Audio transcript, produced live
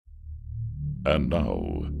And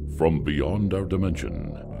now, from beyond our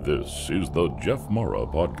dimension, this is the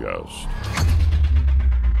JeffMara podcast.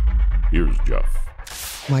 Here's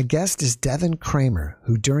Jeff. My guest is Devon Kramer,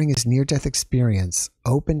 who during his near-death experience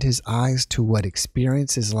opened his eyes to what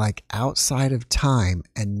experience is like outside of time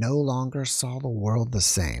and no longer saw the world the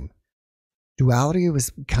same. Duality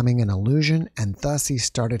was becoming an illusion, and thus he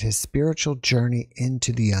started his spiritual journey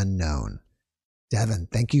into the unknown. Devon,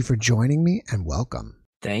 thank you for joining me and welcome.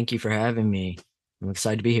 Thank you for having me. I'm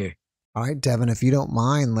excited to be here. All right, Devon, if you don't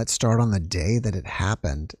mind, let's start on the day that it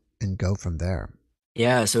happened and go from there.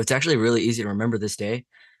 Yeah, so it's actually really easy to remember this day.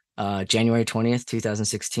 January 20th,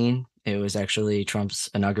 2016. It was actually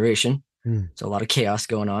Trump's inauguration. So a lot of chaos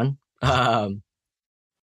going on. So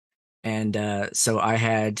I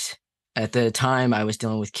had, at the time, I was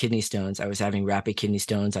dealing with kidney stones. I was having rapid kidney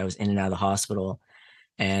stones. I was in and out of the hospital.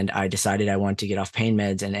 And I decided I wanted to get off pain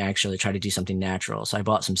meds and actually try to do something natural. So I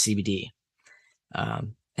bought some CBD.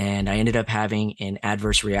 And I ended up having an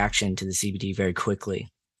adverse reaction to the CBD very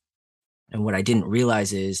quickly. And what I didn't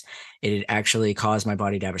realize is it had actually caused my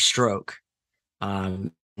body to have a stroke.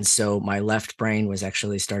 And so my left brain was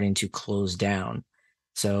actually starting to close down.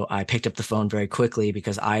 So I picked up the phone very quickly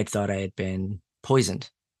because I had thought I had been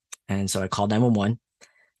poisoned. And so I called 911.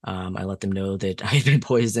 I let them know that I had been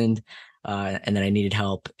poisoned and that I needed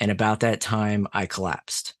help. And about that time, I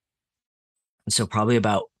collapsed. And so probably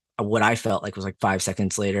about what I felt like was like 5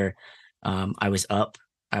 seconds later, I was up.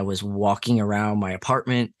 I was walking around my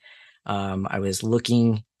apartment. I was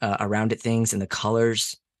looking around at things, and the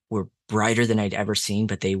colors were brighter than I'd ever seen,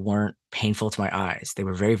 but they weren't painful to my eyes. They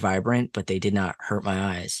were very vibrant, but they did not hurt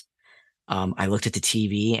my eyes. I looked at the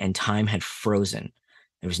TV, and time had frozen.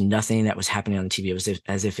 There was nothing that was happening on the TV. It was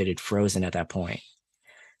as if it had frozen at that point.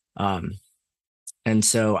 And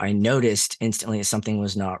so I noticed instantly that something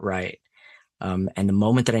was not right. And the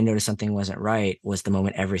moment that I noticed something wasn't right was the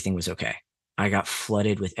moment everything was okay. I got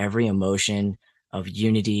flooded with every emotion of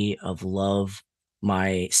unity, of love.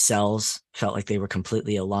 My cells felt like they were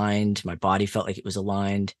completely aligned. My body felt like it was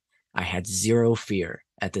aligned. I had zero fear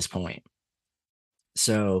at this point.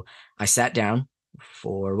 So I sat down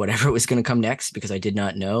for whatever was going to come next because I did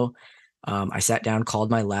not know. I sat down,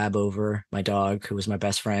 called my lab over, my dog, who was my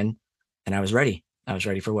best friend, and I was ready. I was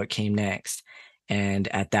ready for what came next. And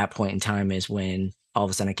at that point in time is when all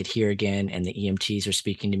of a sudden I could hear again, and the EMTs are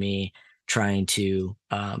speaking to me, trying to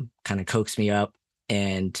kind of coax me up.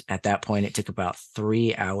 And at that point, it took about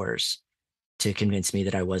 3 hours to convince me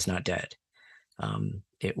that I was not dead.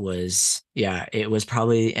 It was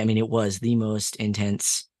probably, it was the most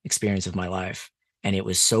intense experience of my life. And it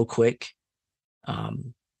was so quick.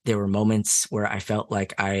 There were moments where I felt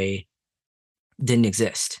like I didn't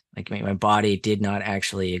exist. Like my body did not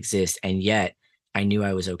actually exist. And yet I knew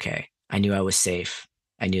I was okay. I knew I was safe.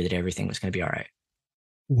 I knew that everything was going to be all right.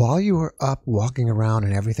 While you were up walking around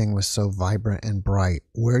and everything was so vibrant and bright,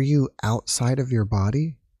 were you outside of your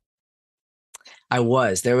body? I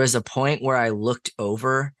was. There was a point where I looked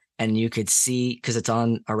over and you could see, because it's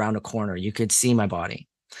on around a corner, you could see my body.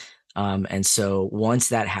 And so once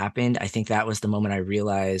that happened, I think that was the moment I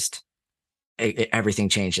realized everything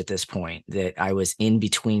changed at this point, that I was in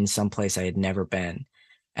between someplace I had never been.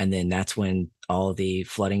 And then that's when all the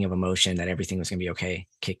flooding of emotion that everything was going to be okay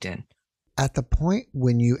kicked in. At the point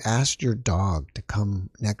when you asked your dog to come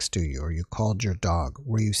next to you, or you called your dog,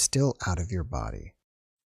 were you still out of your body?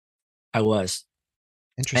 I was.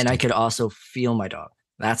 Interesting. And I could also feel my dog.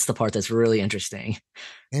 That's the part that's really interesting.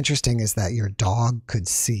 Interesting is that your dog could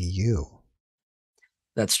see you.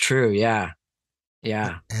 That's true. Yeah.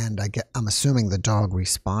 Yeah. And I'm assuming the dog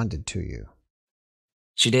responded to you.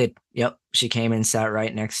 She did. Yep. She came and sat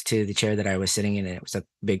right next to the chair that I was sitting in, and it was a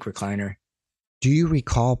big recliner. Do you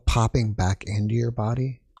recall popping back into your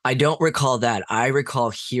body? I don't recall that. I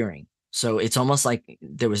recall hearing. So it's almost like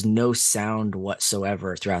there was no sound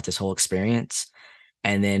whatsoever throughout this whole experience.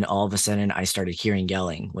 And then all of a sudden I started hearing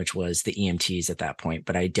yelling, which was the EMTs at that point.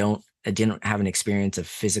 But I didn't have an experience of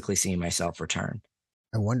physically seeing myself return.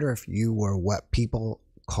 I wonder if you were what people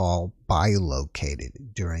call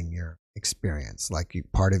bilocated during your experience. Like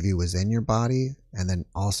part of you was in your body and then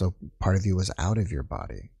also part of you was out of your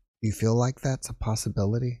body. Do you feel like that's a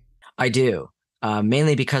possibility? I do,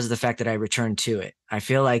 mainly because of the fact that I returned to it. I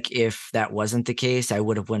feel like if that wasn't the case, I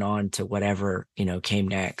would have went on to whatever, came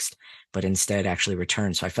next, but instead actually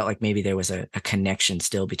returned. So I felt like maybe there was a connection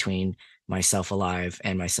still between myself alive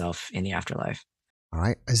and myself in the afterlife. All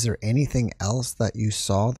right. Is there anything else that you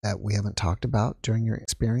saw that we haven't talked about during your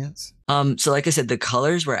experience? So like I said, the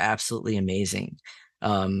colors were absolutely amazing.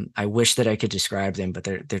 I wish that I could describe them, but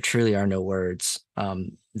there truly are no words.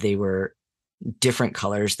 They were different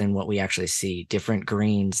colors than what we actually see, different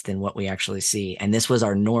greens than what we actually see. And this was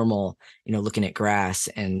our normal, looking at grass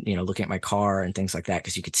and, looking at my car and things like that,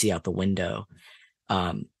 because you could see out the window.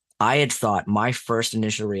 I had thought my first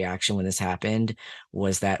initial reaction when this happened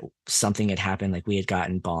was that something had happened, like we had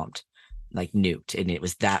gotten bombed, like nuked, and it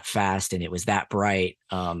was that fast and it was that bright.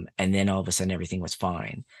 And then all of a sudden everything was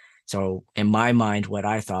fine. So in my mind, what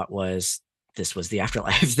I thought was this was the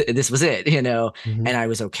afterlife. This was it, Mm-hmm. and I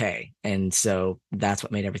was okay. And so that's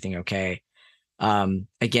what made everything okay.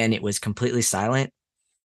 Again, it was completely silent,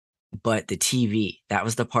 but the TV, that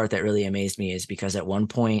was the part that really amazed me, is because at one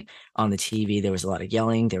point on the TV, there was a lot of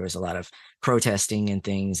yelling, there was a lot of protesting and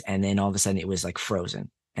things. And then all of a sudden it was like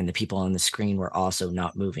frozen and the people on the screen were also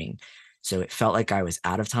not moving. So it felt like I was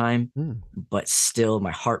out of time, but still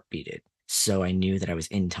my heart beated. So I knew that I was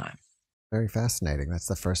in time. Very fascinating. That's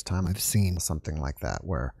the first time I've seen something like that,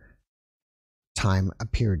 where time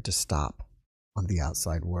appeared to stop on the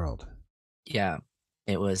outside world. Yeah,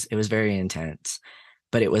 it was very intense,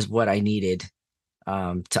 but it was what I needed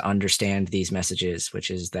to understand these messages, which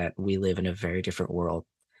is that we live in a very different world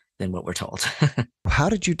than what we're told. How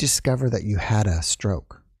did you discover that you had a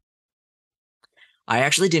stroke? I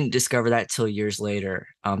actually didn't discover that till years later.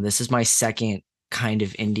 This is my second kind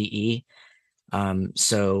of NDE.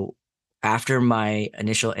 So after my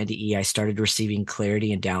initial NDE, I started receiving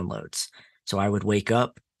clarity and downloads. So I would wake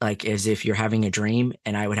up like as if you're having a dream,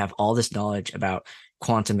 and I would have all this knowledge about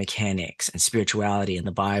quantum mechanics and spirituality and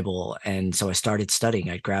the Bible. And so I started studying.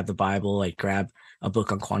 I'd grab the Bible, I'd grab a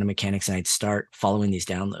book on quantum mechanics, and I'd start following these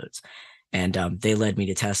downloads. And they led me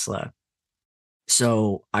to Tesla.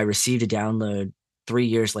 So I received a download 3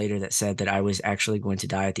 years later that said that I was actually going to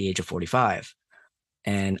die at the age of 45.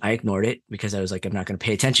 And I ignored it because I was like, I'm not going to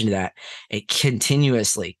pay attention to that. It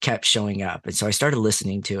continuously kept showing up. And so I started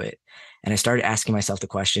listening to it, and I started asking myself the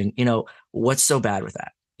question, what's so bad with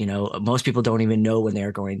that? Most people don't even know when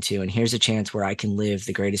they're going to, and here's a chance where I can live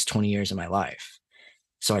the greatest 20 years of my life.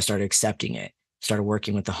 So I started accepting it, started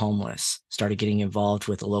working with the homeless, started getting involved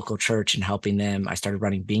with the local church and helping them. I started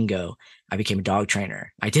running bingo. I became a dog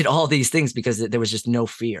trainer. I did all these things because there was just no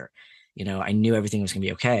fear. I knew everything was going to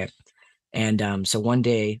be okay. And so one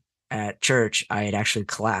day at church, I had actually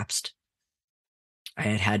collapsed. I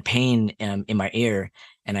had pain in my ear,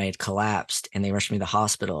 and I had collapsed, and they rushed me to the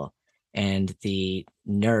hospital. And the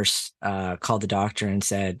nurse called the doctor and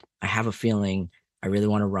said, I have a feeling I really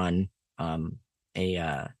want to run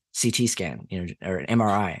a CT scan, or an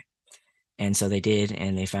MRI. And so they did,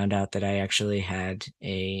 and they found out that I actually had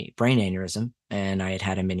a brain aneurysm and I had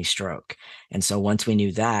had a mini stroke. And so once we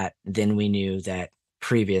knew that, then we knew that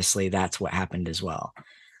previously that's what happened as well.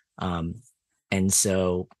 And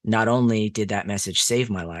so not only did that message save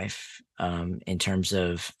my life, in terms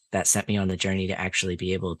of that set me on the journey to actually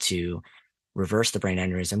be able to reverse the brain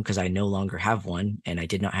aneurysm, because I no longer have one, and I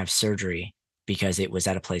did not have surgery because it was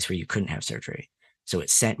at a place where you couldn't have surgery. So it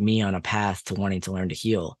sent me on a path to wanting to learn to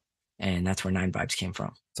heal. And that's where 9Vibes came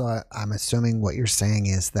from. So I'm assuming what you're saying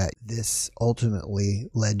is that this ultimately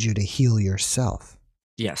led you to heal yourself.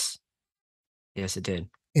 Yes. Yes, it did.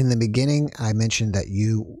 In the beginning, I mentioned that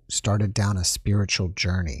you started down a spiritual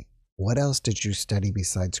journey. What else did you study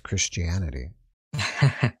besides Christianity?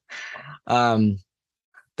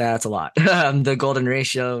 That's a lot. The golden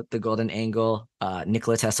ratio, the golden angle,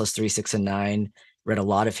 Nikola Tesla's 3, 6, and 9, read a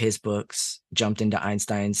lot of his books, jumped into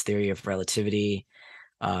Einstein's theory of relativity.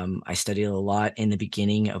 I studied a lot in the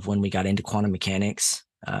beginning of when we got into quantum mechanics.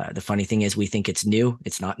 The funny thing is we think it's new.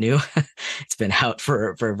 It's not new. It's been out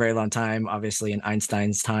for a very long time. Obviously, in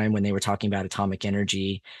Einstein's time, when they were talking about atomic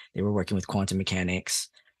energy, they were working with quantum mechanics.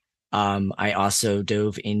 I also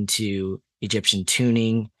dove into Egyptian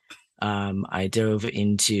tuning. I dove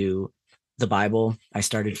into the Bible. I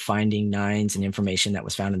started finding nines and information that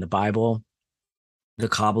was found in the Bible, the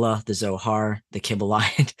Kabbalah, the Zohar, the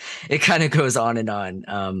Kibbalite. It kind of goes on and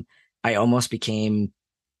on. I almost became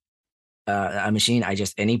a machine.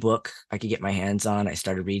 Any book I could get my hands on, I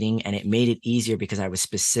started reading, and it made it easier because I was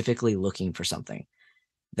specifically looking for something.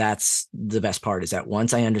 That's the best part, is that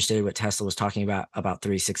once I understood what Tesla was talking about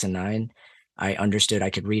 3, 6, and 9, I understood I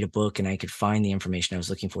could read a book and I could find the information I was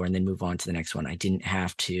looking for and then move on to the next one. I didn't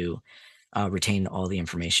have to retain all the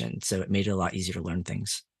information. So it made it a lot easier to learn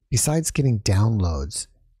things. Besides getting downloads,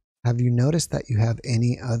 have you noticed that you have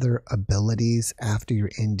any other abilities after your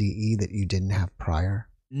NDE that you didn't have prior?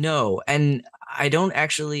 No, and I don't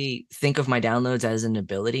actually think of my downloads as an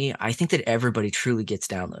ability. I think that everybody truly gets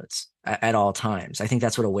downloads at all times. I think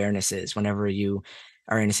that's what awareness is. Whenever you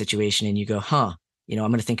are in a situation and you go, I'm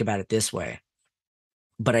going to think about it this way.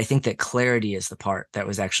 But I think that clarity is the part that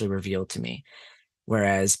was actually revealed to me.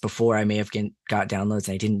 Whereas before I may have got downloads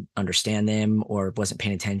and I didn't understand them or wasn't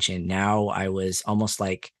paying attention. Now I was almost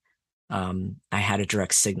like I had a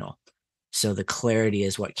direct signal. So the clarity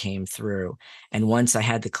is what came through. And once I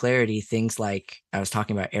had the clarity, things like I was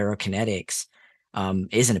talking about aerokinetics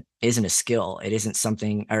isn't a skill. It isn't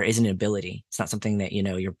something, or isn't an ability. It's not something that,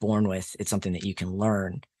 you're born with. It's something that you can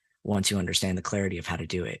learn once you understand the clarity of how to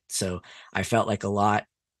do it. So I felt like a lot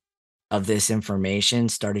of this information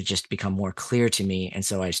started just to become more clear to me. And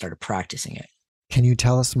so I started practicing it. Can you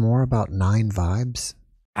tell us more about 9Vibes?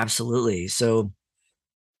 Absolutely. So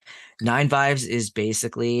 9Vibes is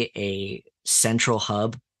basically a central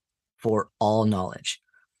hub for all knowledge.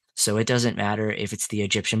 So it doesn't matter if it's the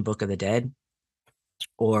Egyptian Book of the Dead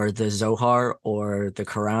or the Zohar or the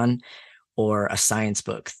Quran or a science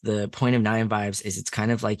book. The point of 9Vibes is it's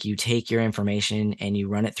kind of like you take your information and you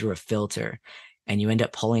run it through a filter and you end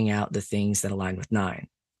up pulling out the things that align with 9.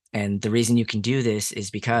 And the reason you can do this is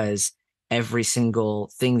because every single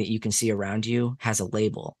thing that you can see around you has a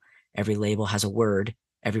label. Every label has a word.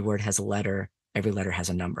 Every word has a letter. Every letter has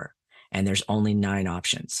a number. And there's only 9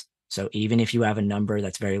 options. So even if you have a number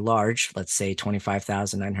that's very large, let's say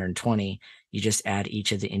 25,920, you just add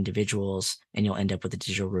each of the individuals and you'll end up with a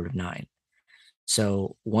digital root of 9.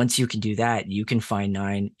 So once you can do that, you can find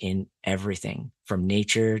 9 in everything from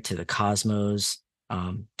nature to the cosmos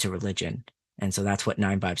to religion. And so that's what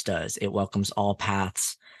 9Vibes does. It welcomes all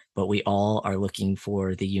paths, but we all are looking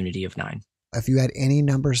for the unity of 9. If you add any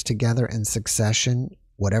numbers together in succession,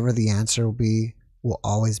 whatever the answer will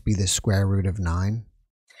always be the square root of 9?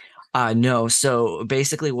 No. So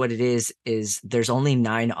basically what it is there's only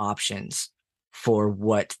 9 options for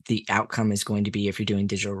what the outcome is going to be if you're doing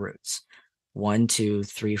digital roots. 1, 2,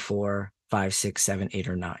 3, 4, 5, 6, 7, 8,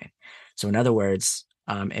 or 9. So in other words,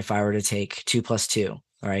 if I were to take 2 plus 2,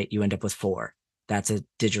 all right, you end up with 4. That's a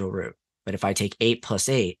digital root. But if I take 8 plus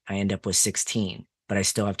 8, I end up with 16, but I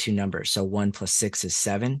still have 2 numbers. So 1 plus 6 is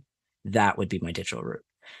 7. That would be my digital root.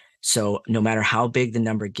 So no matter how big the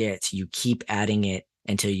number gets, you keep adding it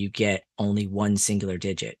until you get only one singular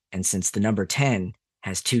digit. And since the number 10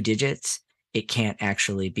 has 2 digits, it can't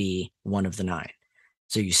actually be one of the 9.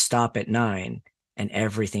 So you stop at 9 and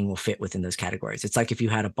everything will fit within those categories. It's like if you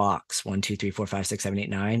had a box, 1, 2, 3, 4, 5, 6, 7, 8,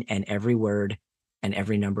 9, and every word and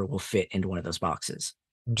every number will fit into one of those boxes.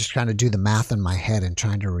 I'm just trying to do the math in my head and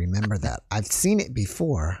trying to remember that. I've seen it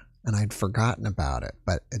before and I'd forgotten about it,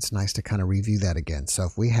 but it's nice to kind of review that again. So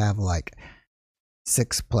if we have like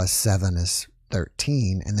 6 plus 7 is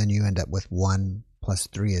 13, and then you end up with 1 plus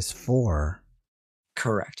 3 is 4.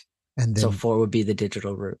 Correct. And then, so 4 would be the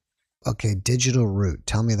digital root. Okay, digital root.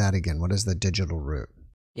 Tell me that again. What is the digital root?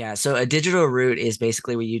 Yeah, so a digital root is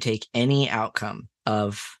basically where you take any outcome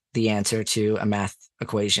of the answer to a math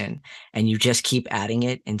equation and you just keep adding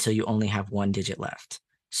it until you only have one digit left.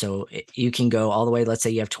 So you can go all the way, let's say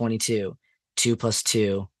you have 22, 2 plus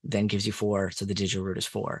 2 then gives you 4, so the digital root is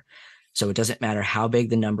 4. So it doesn't matter how big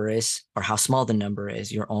the number is or how small the number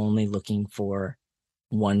is, you're only looking for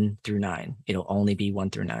 1 through 9. It'll only be 1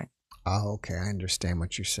 through 9. Oh, okay, I understand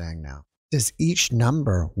what you're saying now. Does each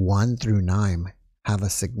number 1 through 9 have a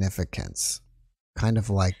significance? Kind of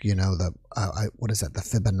like, the what is that? The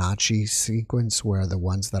Fibonacci sequence, where the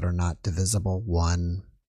ones that are not divisible, 1,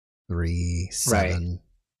 3, 7,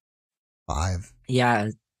 5. Yeah,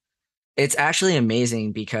 it's actually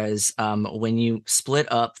amazing because when you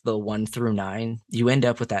split up the 1 through 9, you end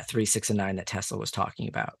up with that 3, 6, and 9 that Tesla was talking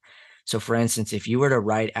about. So for instance, if you were to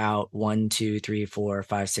write out 1, 2, 3, 4,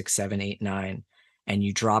 5, 6, 7, 8, 9, and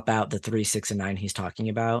you drop out the 3, 6, and 9 he's talking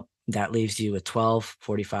about, that leaves you with 12,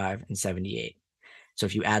 45, and 78. So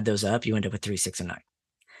if you add those up, you end up with 3, 6, and 9.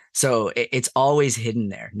 So it's always hidden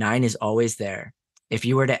there. 9 is always there. If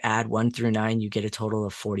you were to add 1 through 9, you get a total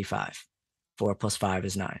of 45. 4 plus 5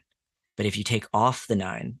 is 9. But if you take off the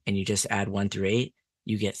 9 and you just add 1 through 8,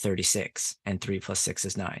 you get 36, and 3 plus 6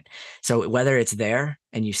 is 9. So whether it's there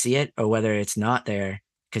and you see it, or whether it's not there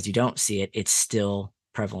because you don't see it, it's still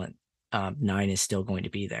prevalent. 9 is still going to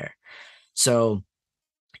be there. So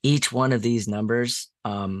each one of these numbers,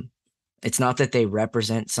 it's not that they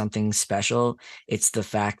represent something special. It's the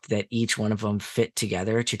fact that each one of them fit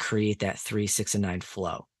together to create that 3, 6, and 9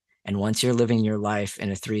 flow. And once you're living your life in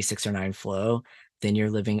a 3, 6, or 9 flow, then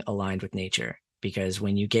you're living aligned with nature. Because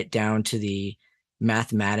when you get down to the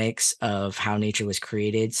mathematics of how nature was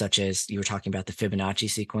created, such as you were talking about the Fibonacci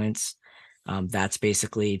sequence, that's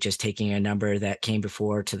basically just taking a number that came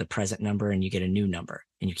before to the present number and you get a new number,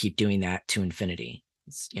 and you keep doing that to infinity.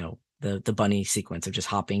 It's, the bunny sequence of just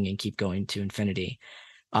hopping and keep going to infinity.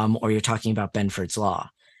 Or you're talking about Benford's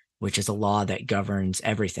law, which is a law that governs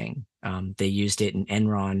everything. They used it in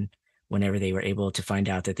Enron whenever they were able to find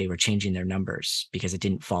out that they were changing their numbers because it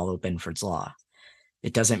didn't follow Benford's law.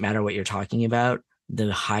 It doesn't matter what you're talking about.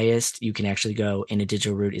 The highest you can actually go in a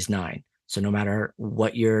digital root is 9. So no matter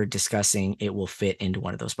what you're discussing, it will fit into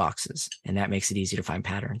one of those boxes. And that makes it easy to find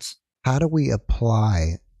patterns. How do we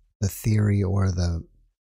apply the theory or the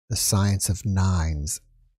science of nines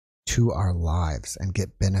to our lives and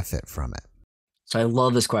get benefit from it? So I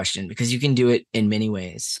love this question because you can do it in many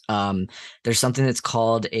ways. There's something that's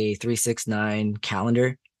called a 369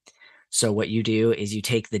 calendar. So what you do is you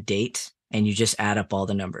take the date and you just add up all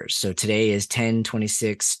the numbers. So today is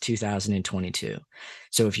 10/26/2022.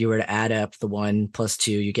 So if you were to add up the 1 plus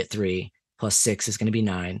 2, you get 3, plus 6 is going to be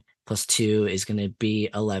 9, plus 2 is going to be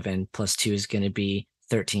 11, plus 2 is going to be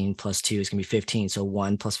 13, plus 2 is going to be 15. So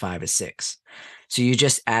 1 plus 5 is 6. So you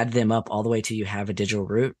just add them up all the way till you have a digital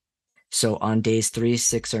root. So on days 3,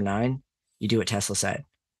 6, or 9, you do what Tesla said.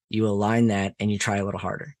 You align that and you try a little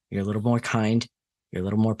harder. You're a little more kind. You're a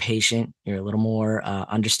little more patient. You're a little more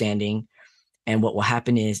understanding. And what will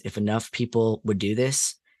happen is if enough people would do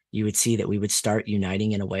this, you would see that we would start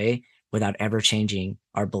uniting in a way without ever changing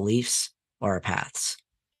our beliefs or our paths.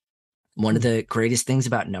 One of the greatest things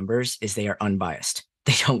about numbers is they are unbiased.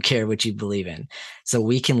 They don't care what you believe in. So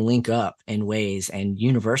we can link up in ways and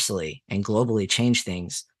universally and globally change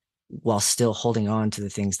things while still holding on to the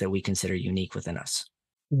things that we consider unique within us.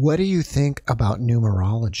 What do you think about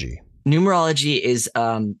numerology? Numerology is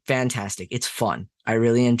fantastic. It's fun. I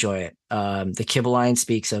really enjoy it. The Kibbeline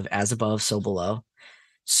speaks of as above, so below.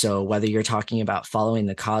 So whether you're talking about following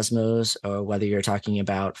the cosmos or whether you're talking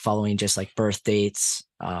about following just like birth dates,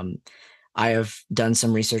 I have done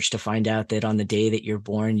some research to find out that on the day that you're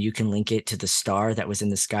born, you can link it to the star that was in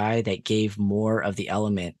the sky that gave more of the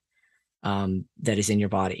element that is in your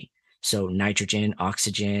body. So nitrogen,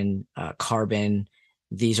 oxygen, carbon,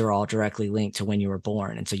 these are all directly linked to when you were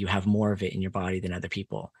born. And so you have more of it in your body than other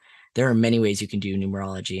people. There are many ways you can do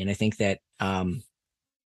numerology. And I think that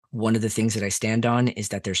one of the things that I stand on is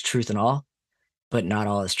that there's truth in all, but not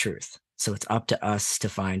all is truth. So it's up to us to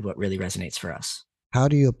find what really resonates for us. How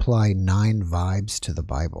do you apply 9 vibes to the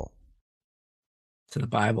Bible? To the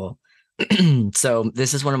Bible. So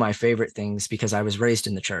this is one of my favorite things because I was raised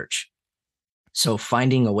in the church. So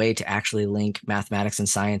finding a way to actually link mathematics and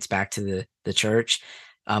science back to the church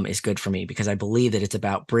is good for me because I believe that it's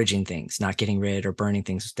about bridging things, not getting rid or burning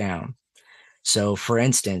things down. So for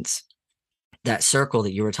instance, that circle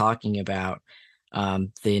that you were talking about,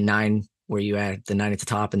 the 9 where you add the 9 at the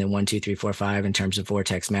top and then 1, 2, 3, 4, 5 in terms of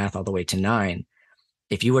vortex math all the way to 9.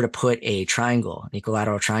 If you were to put a triangle, an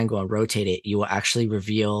equilateral triangle, and rotate it, you will actually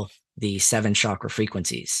reveal the 7 chakra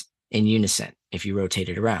frequencies in unison if you rotate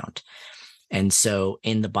it around. And so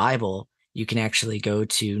in the Bible, you can actually go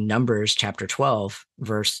to Numbers chapter 7,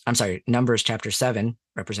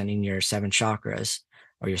 representing your 7 chakras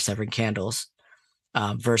or your 7 candles,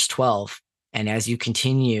 verse 12. And as you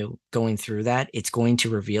continue going through that, it's going to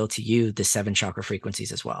reveal to you the 7 chakra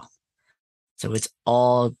frequencies as well. So it's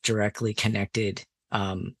all directly connected.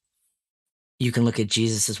 You can look at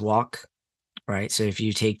Jesus's walk, right? So if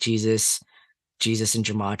you take Jesus in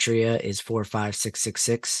gematria is 4, 5, 6, 6,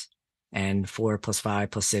 6. And 4 plus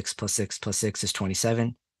 5 plus 6 plus 6 plus 6 is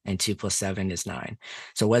 27, and 2 plus 7 is 9.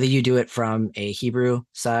 So whether you do it from a Hebrew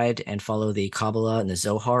side and follow the Kabbalah and the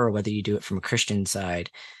Zohar, or whether you do it from a Christian side,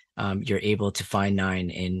 you're able to find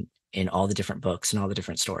 9 in all the different books and all the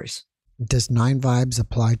different stories. Does 9 vibes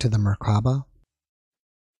apply to the Merkaba?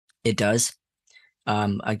 It does.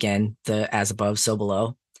 Again, the as above, so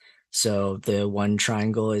below. So the one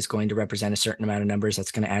triangle is going to represent a certain amount of numbers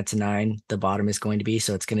that's going to add to 9. The bottom is going to be,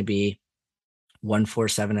 so it's going to be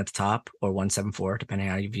 147 at the top or 174, depending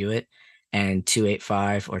on how you view it, and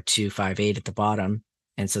 285 or 258 at the bottom.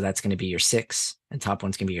 And so that's going to be your 6, and top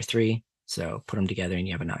one's going to be your 3. So put them together and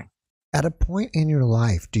you have a 9. At a point in your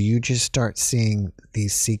life, do you just start seeing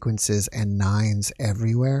these sequences and 9s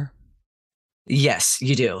everywhere? Yes,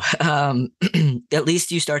 you do. At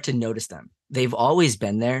least you start to notice them. They've always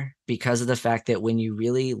been there because of the fact that when you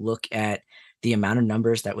really look at the amount of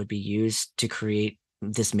numbers that would be used to create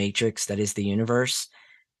this matrix that is the universe,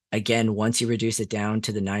 again, once you reduce it down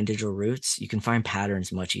to the 9 digital roots, you can find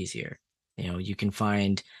patterns much easier. You can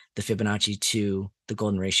find the Fibonacci to the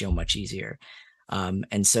golden ratio much easier.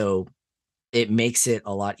 And so it makes it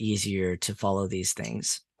a lot easier to follow these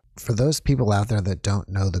things. For those people out there that don't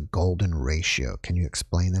know the golden ratio, can you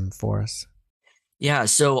explain them for us? Yeah,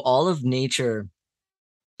 so all of nature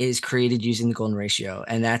is created using the golden ratio,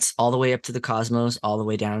 and that's all the way up to the cosmos, all the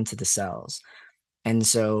way down to the cells. And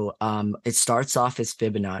so it starts off as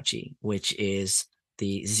Fibonacci, which is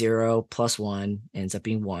the 0 plus 1 ends up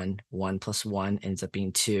being 1, 1 plus 1 ends up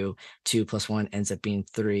being 2, 2 plus 1 ends up being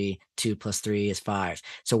 3, 2 plus 3 is 5.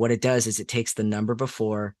 So what it does is it takes the number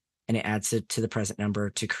before and it adds it to the present number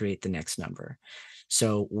to create the next number.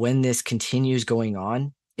 So when this continues going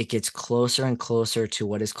on, it gets closer and closer to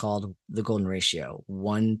what is called the golden ratio,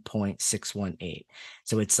 1.618.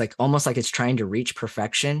 So it's like almost like it's trying to reach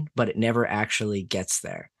perfection, but it never actually gets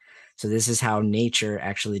there. So this is how nature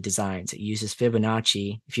actually designs. It uses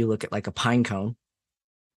Fibonacci. If you look at like a pine cone,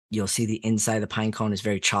 you'll see the inside of the pine cone is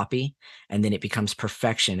very choppy, and then it becomes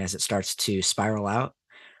perfection as it starts to spiral out.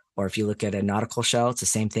 Or if you look at a nautical shell, it's the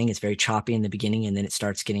same thing. It's very choppy in the beginning, and then it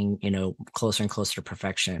starts getting, closer and closer to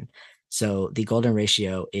perfection. So the golden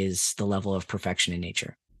ratio is the level of perfection in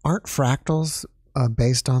nature. Aren't fractals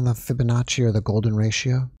based on the Fibonacci or the golden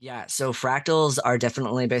ratio? Yeah, so fractals are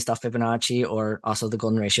definitely based off Fibonacci or also the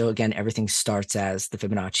golden ratio. Again, everything starts as the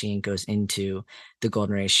Fibonacci and goes into the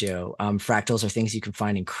golden ratio. Fractals are things you can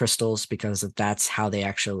find in crystals because that's how they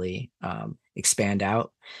actually expand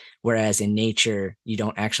out. Whereas in nature, you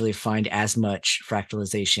don't actually find as much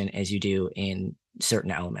fractalization as you do in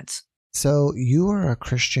certain elements. So you were a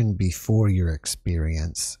Christian before your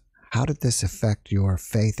experience. How did this affect your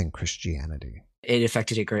faith in Christianity? It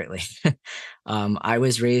affected it greatly. I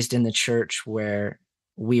was raised in the church where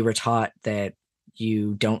we were taught that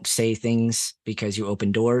you don't say things because you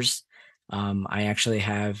open doors. I actually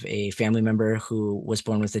have a family member who was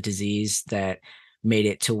born with a disease that made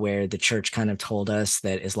it to where the church kind of told us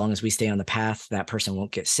that as long as we stay on the path, that person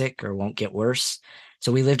won't get sick or won't get worse.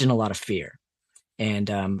 So we lived in a lot of fear.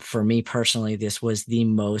 And for me personally, this was the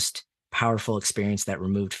most powerful experience that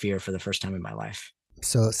removed fear for the first time in my life.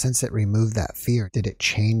 So since it removed that fear, did it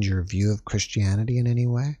change your view of Christianity in any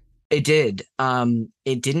way? It did.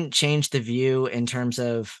 It didn't change the view in terms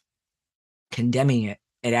of condemning it.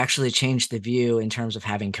 It actually changed the view in terms of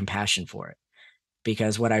having compassion for it.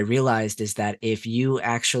 Because what I realized is that if you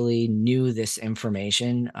actually knew this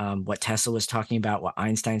information, what Tesla was talking about, what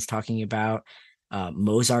Einstein's talking about,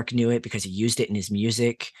 Mozart knew it because he used it in his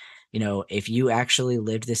music. If you actually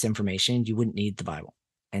lived this information, you wouldn't need the Bible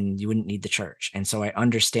and you wouldn't need the church. And so I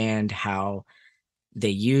understand how they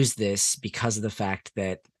use this because of the fact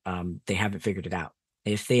that they haven't figured it out.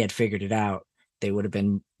 If they had figured it out, they would have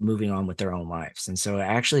been moving on with their own lives. And so I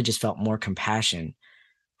actually just felt more compassion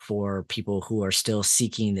for people who are still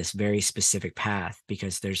seeking this very specific path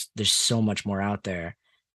because there's so much more out there.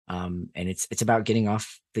 And it's about getting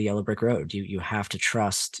off the yellow brick road. You have to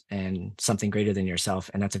trust in something greater than yourself.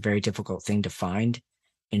 And that's a very difficult thing to find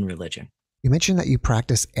in religion. You mentioned that you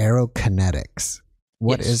practice aerokinetics.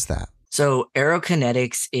 What Yes. is that? So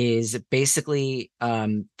aerokinetics is basically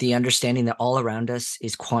the understanding that all around us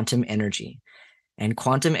is quantum energy. And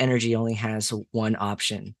quantum energy only has one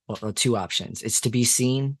option, or two options. It's to be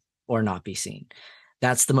seen or not be seen.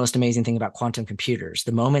 That's the most amazing thing about quantum computers.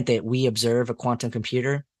 The moment that we observe a quantum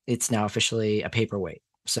computer, it's now officially a paperweight.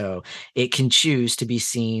 So it can choose to be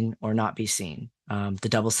seen or not be seen. The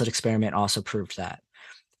double slit experiment also proved that.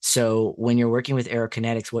 So when you're working with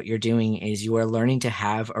aerokinetics, what you're doing is you are learning to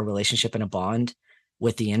have a relationship and a bond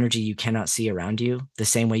with the energy you cannot see around you, the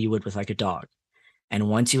same way you would with like a dog. And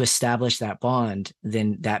once you establish that bond,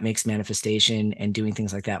 then that makes manifestation and doing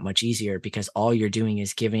things like that much easier because all you're doing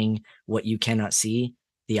is giving what you cannot see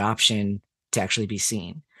the option to actually be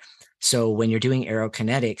seen. So when you're doing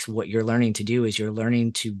aerokinetics, what you're learning to do is you're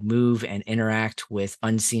learning to move and interact with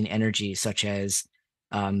unseen energy, such as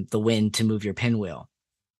the wind to move your pinwheel.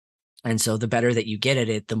 And so the better that you get at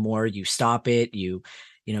it, the more you stop it, you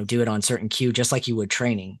do it on certain cue, just like you would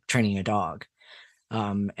training a dog.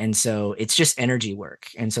 And so it's just energy work.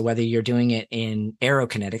 And so whether you're doing it in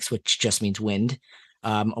aerokinetics, which just means wind,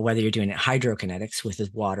 or whether you're doing it hydrokinetics with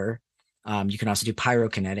water, you can also do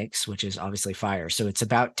pyrokinetics, which is obviously fire. So it's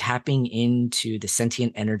about tapping into the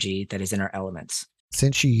sentient energy that is in our elements.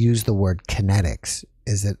 Since you use the word kinetics,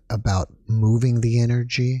 is it about moving the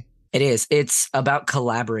energy? It is. It's about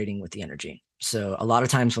collaborating with the energy. So a lot of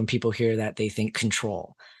times when people hear that, they think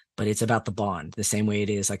control. But it's about the bond, the same way it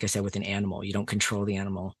is, like I said, with an animal. You don't control the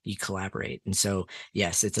animal, you collaborate. And so,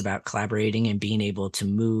 yes, it's about collaborating and being able to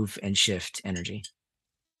move and shift energy.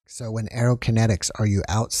 So in aerokinetics, are you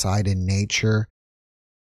outside in nature?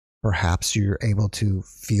 Perhaps you're able to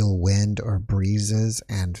feel wind or breezes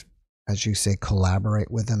and, as you say,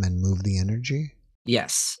 collaborate with them and move the energy?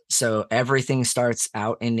 Yes. So everything starts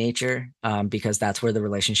out in nature because that's where the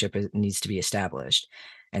relationship needs to be established.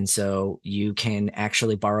 And so you can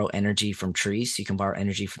actually borrow energy from trees. You can borrow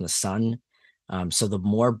energy from the sun. So the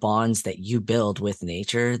more bonds that you build with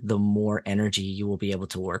nature, the more energy you will be able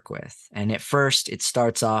to work with. And at first, it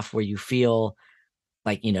starts off where you feel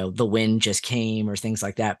like, the wind just came or things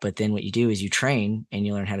like that. But then what you do is you train and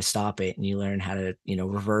you learn how to stop it, and you learn how to,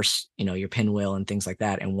 reverse, your pinwheel and things like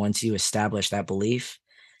that. And once you establish that belief,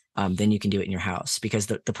 then you can do it in your house, because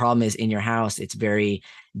the problem is, in your house, it's very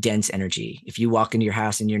dense energy. If you walk into your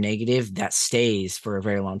house and you're negative, that stays for a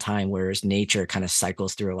very long time, whereas nature kind of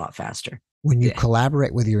cycles through a lot faster. When you Yeah.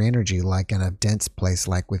 collaborate with your energy, like in a dense place,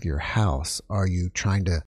 like with your house, are you trying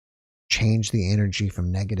to change the energy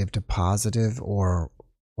from negative to positive, or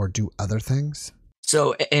do other things?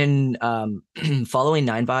 So in following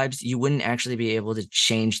 9 vibes, you wouldn't actually be able to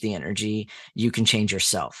change the energy. You can change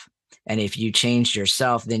yourself. And if you changed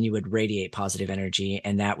yourself, then you would radiate positive energy,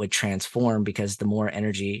 and that would transform, because the more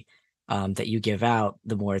energy that you give out,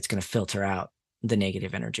 the more it's going to filter out the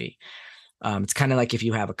negative energy. It's kind of like if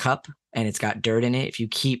you have a cup and it's got dirt in it. If you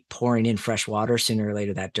keep pouring in fresh water, sooner or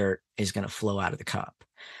later that dirt is going to flow out of the cup.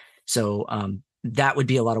 So that would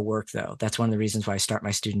be a lot of work, though. That's one of the reasons why I start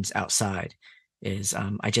my students outside. Is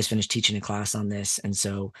I just finished teaching a class on this, and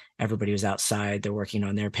so everybody was outside. They're working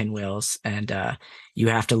on their pinwheels, and you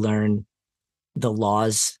have to learn the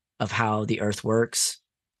laws of how the earth works,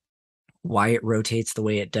 why it rotates the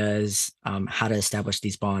way it does, how to establish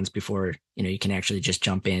these bonds before you can actually just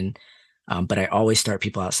jump in. But I always start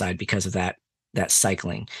people outside because of that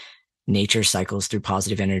cycling. Nature cycles through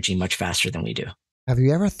positive energy much faster than we do. Have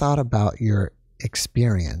you ever thought about your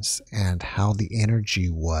experience and how the energy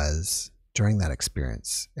was during that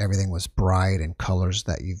experience? Everything was bright and colors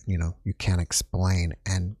that you can't explain,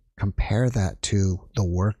 and compare that to the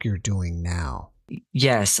work you're doing now.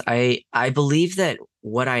 Yes, I believe that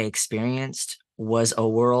what I experienced was a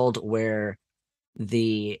world where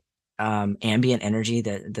the ambient energy,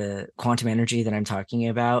 the quantum energy that I'm talking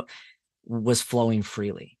about, was flowing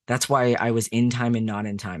freely. That's why I was in time and not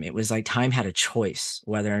in time. It was like time had a choice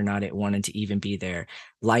whether or not it wanted to even be there.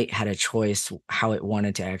 Light had a choice how it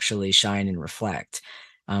wanted to actually shine and reflect.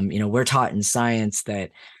 We're taught in science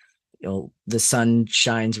that the sun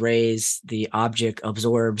shines rays, the object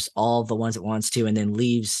absorbs all the ones it wants to, and then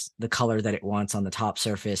leaves the color that it wants on the top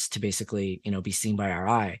surface to basically, be seen by our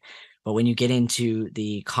eye. But when you get into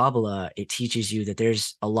the Kabbalah, it teaches you that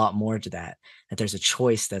there's a lot more to that there's a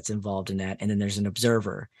choice that's involved in that. And then there's an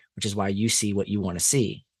observer, which is why you see what you want to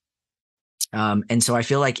see. And so I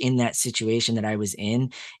feel like in that situation that I was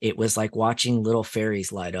in, it was like watching little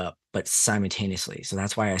fairies light up, but simultaneously. So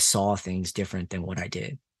that's why I saw things different than what I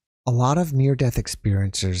did. A lot of near-death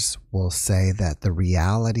experiencers will say that the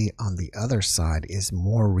reality on the other side is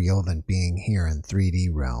more real than being here in 3D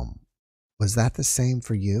realm. Was that the same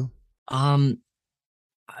for you?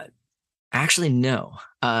 Actually, no.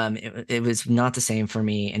 It was not the same for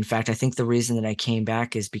me. In fact, I think the reason that I came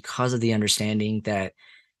back is because of the understanding that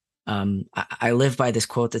I live by this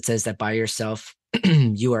quote that says that by yourself,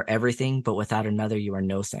 you are everything, but without another, you are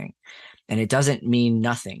nothing. And it doesn't mean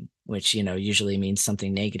nothing, which, usually means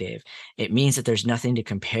something negative. It means that there's nothing to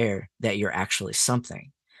compare, that you're actually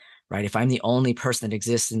something, right? If I'm the only person that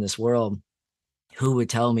exists in this world, who would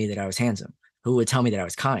tell me that I was handsome? Who would tell me that I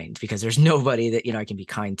was kind? Because there's nobody that, I can be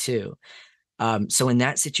kind to. So in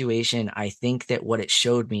that situation, I think that what it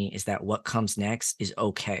showed me is that what comes next is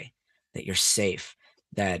okay, that you're safe,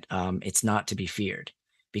 that it's not to be feared.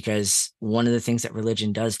 Because one of the things that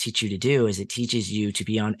religion does teach you to do is it teaches you to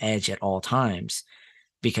be on edge at all times.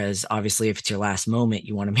 Because obviously, if it's your last moment,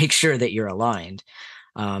 you want to make sure that you're aligned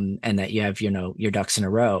and that you have, your ducks in a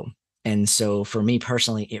row. And so for me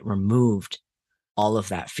personally, it removed all of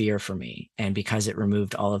that fear for me. And because it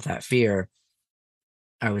removed all of that fear,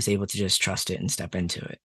 I was able to just trust it and step into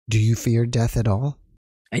it. Do you fear death at all?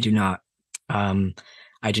 I do not.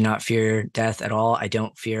 I do not fear death at all. I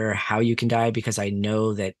don't fear how you can die, because I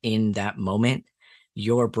know that in that moment,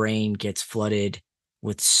 your brain gets flooded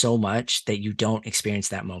with so much that you don't experience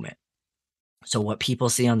that moment. So what people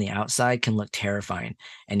see on the outside can look terrifying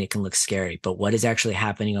and it can look scary, but what is actually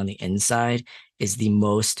happening on the inside is the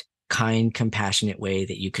most kind, compassionate way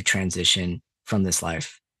that you could transition from this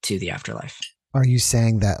life to the afterlife. Are you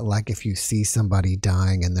saying that, like, if you see somebody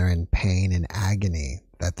dying and they're in pain and agony,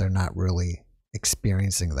 that they're not really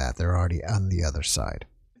experiencing that? They're already on the other side?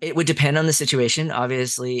 It would depend on the situation.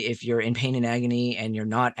 Obviously, if you're in pain and agony and you're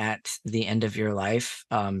not at the end of your life,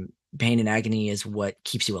 pain and agony is what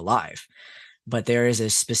keeps you alive. But there is a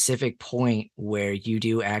specific point where you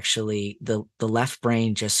do actually, the left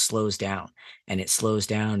brain just slows down, and it slows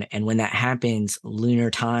down. And when that happens, lunar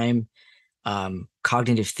time,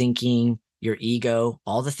 cognitive thinking, your ego,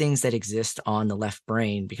 all the things that exist on the left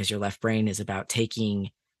brain, because your left brain is about taking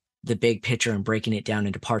the big picture and breaking it down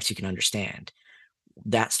into parts you can understand.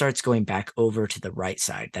 that starts going back over to the right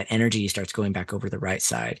side. That energy starts going back over the right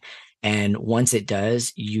side. And once it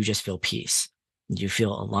does, you just feel peace. You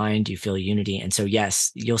feel aligned, you feel unity. And so,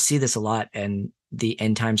 yes, you'll see this a lot in the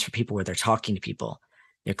end times for people where they're talking to people.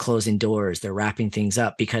 They're closing doors, they're wrapping things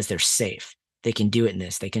up because they're safe. They can do it in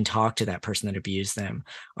this. They can talk to that person that abused them,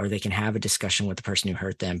 or they can have a discussion with the person who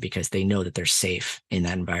hurt them because they know that they're safe in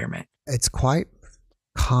that environment. It's quite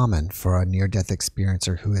common for a near-death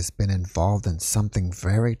experiencer who has been involved in something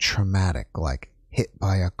very traumatic, like hit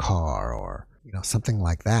by a car or something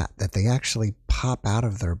like that, that they actually pop out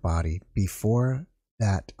of their body before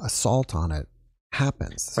that assault on it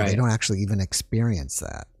happens. So they don't actually even experience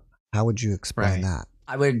that. How would you explain that?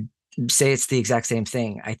 I would say it's the exact same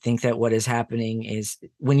thing. I think that what is happening is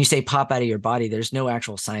when you say pop out of your body, there's no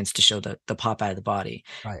actual science to show the pop out of the body,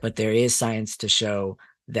 but there is science to show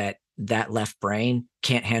that that left brain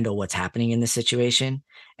can't handle what's happening in the situation.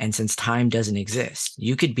 And since time doesn't exist,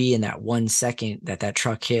 you could be in that 1 second that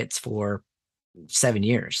truck hits for 7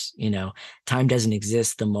 years. Time doesn't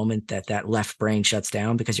exist the moment that left brain shuts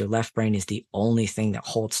down, because your left brain is the only thing that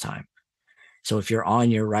holds time. So if you're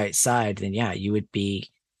on your right side, then yeah, you would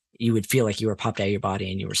feel like you were popped out of your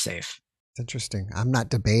body and you were safe. It's interesting. I'm not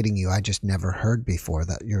debating you. I just never heard before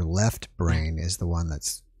that your left brain is the one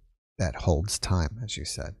that holds time, as you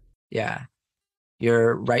said. Yeah.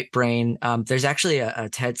 Your right brain. There's actually a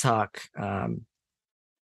TED Talk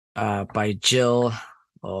by Jill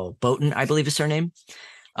Boughton, I believe is her name.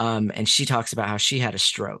 And she talks about how she had a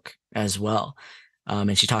stroke as well.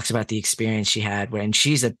 And she talks about the experience she had when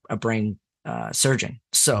she's a brain surgeon.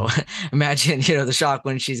 So imagine, the shock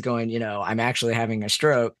when she's going, I'm actually having a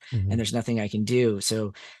stroke and there's nothing I can do.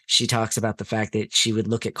 So she talks about the fact that she would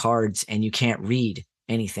look at cards and you can't read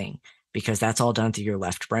anything because that's all done through your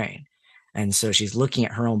left brain. And so she's looking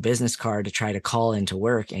at her own business card to try to call into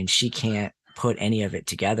work, and she can't put any of it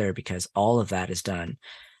together because all of that is done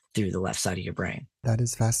through the left side of your brain. That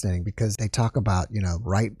is fascinating because they talk about,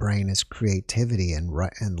 right brain is creativity and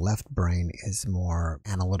left brain is more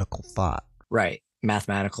analytical thought. Right.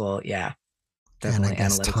 Mathematical. Yeah. Definitely and I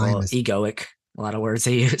guess analytical, egoic, a lot of words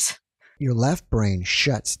they use. Your left brain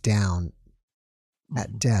shuts down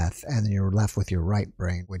at death, and then you're left with your right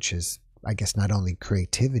brain, which is, I guess, not only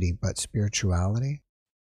creativity, but spirituality.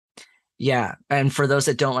 Yeah. And for those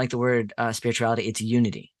that don't like the word spirituality, it's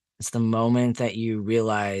unity. It's the moment that you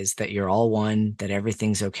realize that you're all one, that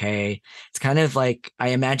everything's okay. It's kind of like, I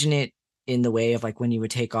imagine it in the way of like when you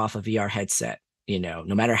would take off a VR headset, no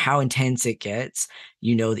matter how intense it gets,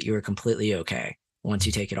 that you are completely okay once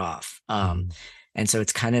you take it off. And so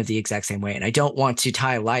it's kind of the exact same way. And I don't want to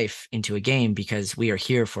tie life into a game because we are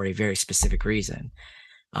here for a very specific reason.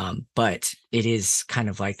 But it is kind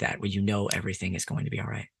of like that, where everything is going to be all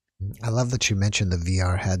right. I love that you mentioned the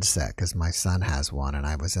VR headset because my son has one and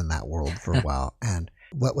I was in that world for a while. And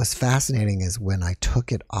what was fascinating is when I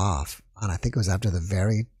took it off, and I think it was after the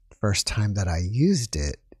very first time that I used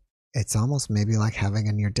it, it's almost maybe like having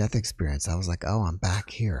a near-death experience. I was like, oh, I'm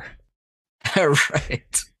back here.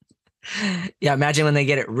 Right. Yeah, imagine when they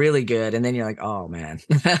get it really good and then you're like, oh man,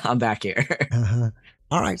 I'm back here.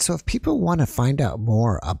 All right. So if people want to find out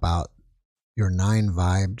more about your 9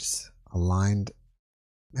 vibes aligned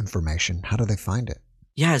information, how do they find it?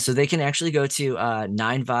 Yeah, so they can actually go to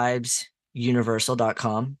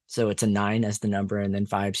 9vibesuniversal.com. So it's a 9 as the number and then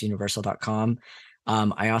vibesuniversal.com.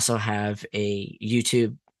 I also have a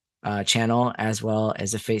YouTube channel as well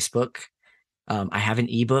as a Facebook. I have an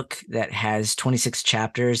ebook that has 26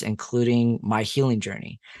 chapters, including my healing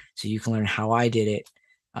journey. So you can learn how I did it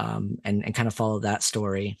and kind of follow that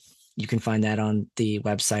story. You can find that on the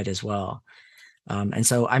website as well. And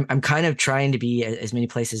so I'm kind of trying to be as many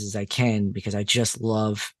places as I can because I just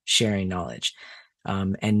love sharing knowledge.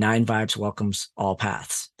 And 9 Vibes welcomes all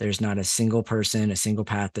paths. There's not a single person, a single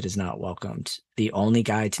path that is not welcomed. The only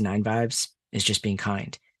guide to 9 Vibes is just being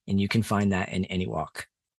kind. And you can find that in any walk.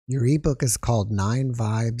 Your ebook is called 9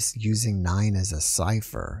 Vibes Using 9 as a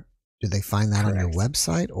Cipher. Do they find that Correct. on your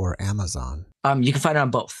website or Amazon? You can find it on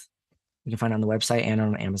both. You can find it on the website and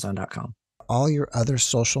on Amazon.com. All your other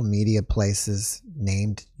social media places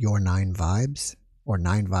named your 9 Vibes or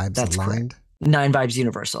 9 Vibes That's aligned? Correct. 9 Vibes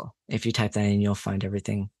Universal. If you type that in, you'll find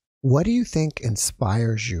everything. What do you think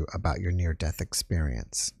inspires you about your near-death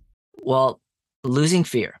experience? Well, losing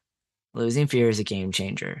fear. Losing fear is a game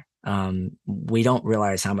changer. We don't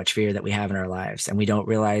realize how much fear that we have in our lives, and we don't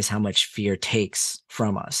realize how much fear takes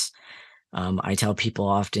from us. I tell people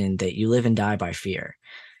often that you live and die by fear.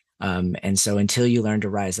 And so until you learn to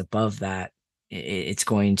rise above that, it's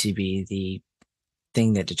going to be the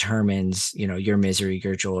thing that determines, your misery,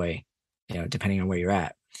 your joy, depending on where you're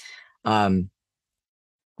at.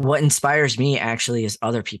 What inspires me actually is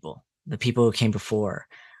other people, the people who came before.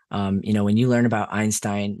 When you learn about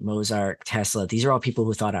Einstein, Mozart, Tesla, these are all people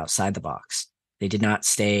who thought outside the box. They did not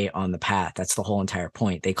stay on the path. That's the whole entire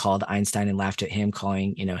point. They called Einstein and laughed at him,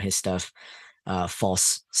 calling, his stuff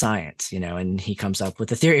false science, and he comes up with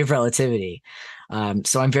the theory of relativity.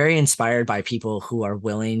 So I'm very inspired by people who are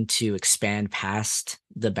willing to expand past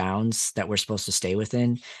the bounds that we're supposed to stay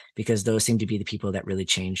within, because those seem to be the people that really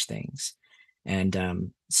change things.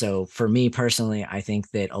 And so for me personally, I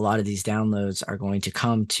think that a lot of these downloads are going to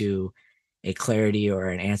come to a clarity or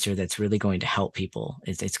an answer that's really going to help people.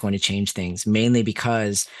 It's going to change things, mainly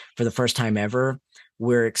because for the first time ever,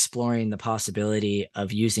 we're exploring the possibility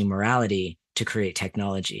of using morality to create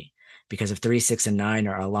technology. Because if 3, 6, and 9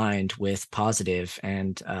 are aligned with positive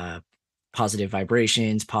and positive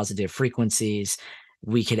vibrations, positive frequencies,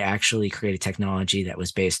 we could actually create a technology that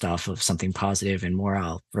was based off of something positive and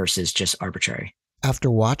moral versus just arbitrary. After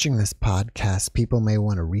watching this podcast, people may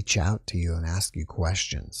want to reach out to you and ask you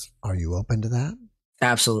questions. Are you open to that?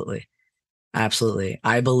 Absolutely. Absolutely.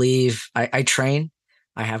 I believe I train,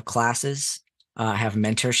 I have classes, I have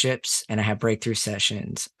mentorships, and I have breakthrough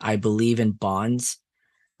sessions. I believe in bonds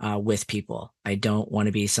with people. I don't want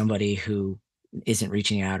to be somebody who isn't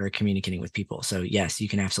reaching out or communicating with people. So yes, you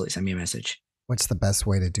can absolutely send me a message. What's the best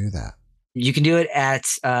way to do that? You can do it at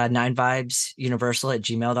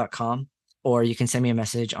 9vibesuniversal@gmail.com, or you can send me a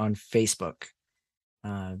message on Facebook.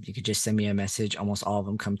 You could just send me a message. Almost all of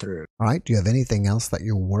them come through. All right. Do you have anything else that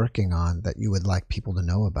you're working on that you would like people to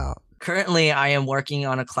know about? Currently, I am working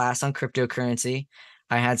on a class on cryptocurrency.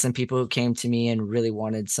 I had some people who came to me and really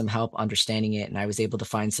wanted some help understanding it, and I was able to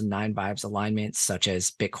find some 9 vibes alignments, such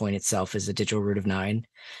as Bitcoin itself is a digital root of 9.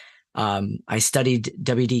 I studied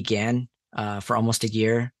WD GAN for almost a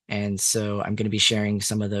year, and so I'm going to be sharing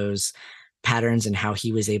some of those patterns and how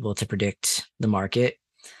he was able to predict the market.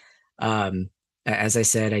 As I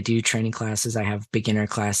said, I do training classes. I have beginner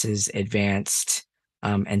classes, advanced,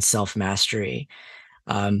 and self-mastery.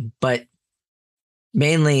 But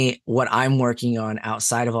mainly what I'm working on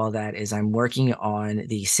outside of all that is I'm working on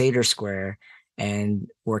the Seder Square and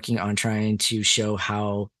working on trying to show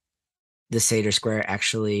how the Seder Square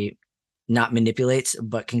actually not manipulates,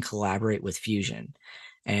 but can collaborate with fusion.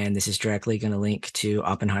 And this is directly going to link to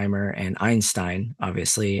Oppenheimer and Einstein.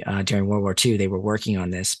 Obviously, during World War II, they were working on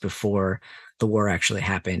this before the war actually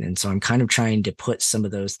happened. And so I'm kind of trying to put some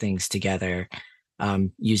of those things together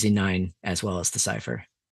using 9 as well as the cipher.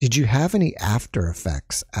 Did you have any after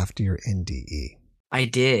effects after your NDE? I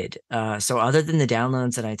did. So other than the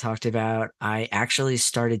downloads that I talked about, I actually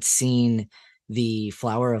started seeing the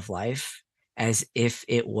flower of life as if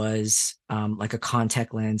it was like a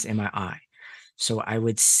contact lens in my eye. So I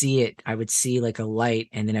would see it, I would see like a light,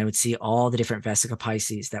 and then I would see all the different Vesica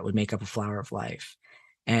Pisces that would make up a flower of life.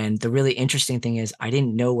 And the really interesting thing is I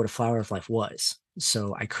didn't know what a flower of life was.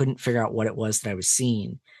 So I couldn't figure out what it was that I was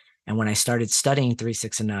seeing. And when I started studying 3,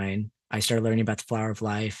 6, and 9, I started learning about the flower of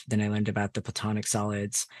life. Then I learned about the Platonic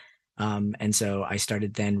solids. And so I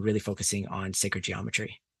started then really focusing on sacred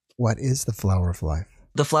geometry. What is the flower of life?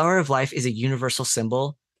 The flower of life is a universal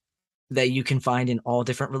symbol that you can find in all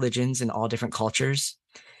different religions and all different cultures.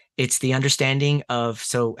 It's the understanding of,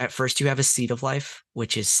 so at first you have a seed of life,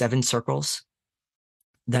 which is 7 circles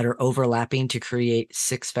that are overlapping to create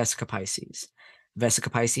 6 Vesica Pisces.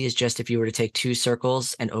 Vesica Pisces is just if you were to take 2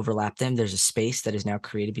 circles and overlap them, there's a space that is now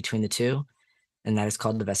created between the two, and that is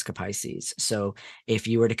called the Vesica Pisces. So if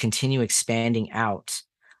you were to continue expanding out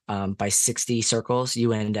by 60 circles,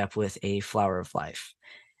 you end up with a flower of life.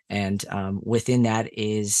 And within that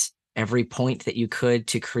is every point that you could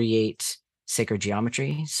to create sacred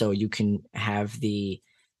geometry. So you can have the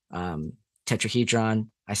tetrahedron,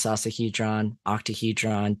 isosahedron,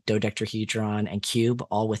 octahedron, dodecahedron, and cube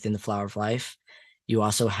all within the flower of life. You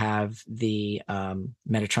also have the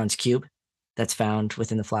Metatron's cube that's found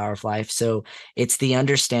within the flower of life. So it's the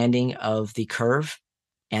understanding of the curve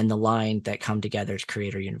and the line that come together to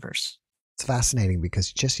create our universe. It's fascinating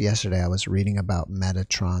because just yesterday I was reading about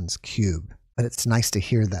Metatron's cube, but it's nice to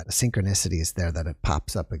hear that the synchronicity is there, that it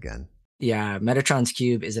pops up again. Yeah, Metatron's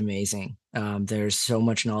cube is amazing. There's so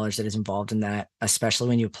much knowledge that is involved in that, especially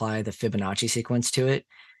when you apply the Fibonacci sequence to it.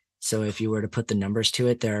 So if you were to put the numbers to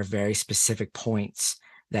it, there are very specific points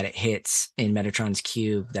that it hits in Metatron's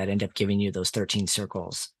cube that end up giving you those 13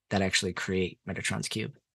 circles that actually create Metatron's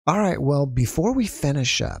cube. All right, well, before we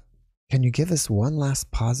finish up, can you give us one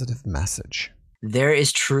last positive message? There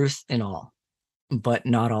is truth in all, but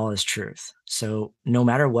not all is truth. So no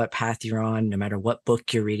matter what path you're on, no matter what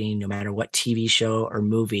book you're reading, no matter what TV show or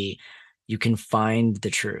movie, you can find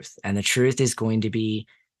the truth. And the truth is going to be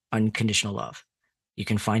unconditional love. You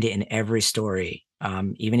can find it in every story.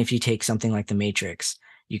 Even if you take something like The Matrix,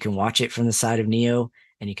 you can watch it from the side of Neo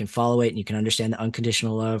and you can follow it and you can understand the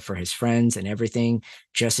unconditional love for his friends and everything,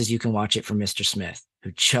 just as you can watch it from Mr. Smith,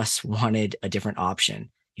 who just wanted a different option.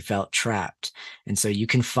 He felt trapped. And so you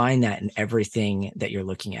can find that in everything that you're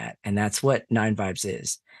looking at. And that's what Nine Vibes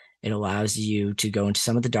is. It allows you to go into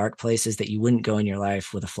some of the dark places that you wouldn't go in your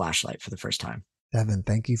life with a flashlight for the first time. Devon,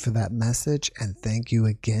 thank you for that message, and thank you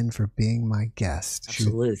again for being my guest.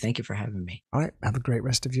 Absolutely. Thank you for having me. All right. Have a great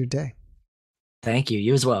rest of your day. Thank you.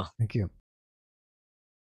 You as well. Thank you.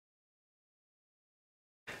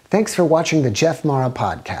 Thanks for watching the JeffMara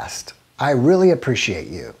podcast. I really appreciate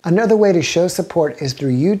you. Another way to show support is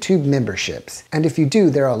through YouTube memberships. And if you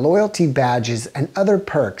do, there are loyalty badges and other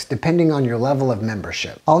perks depending on your level of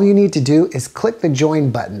membership. All you need to do is click the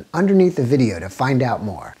join button underneath the video to find out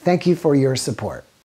more. Thank you for your support.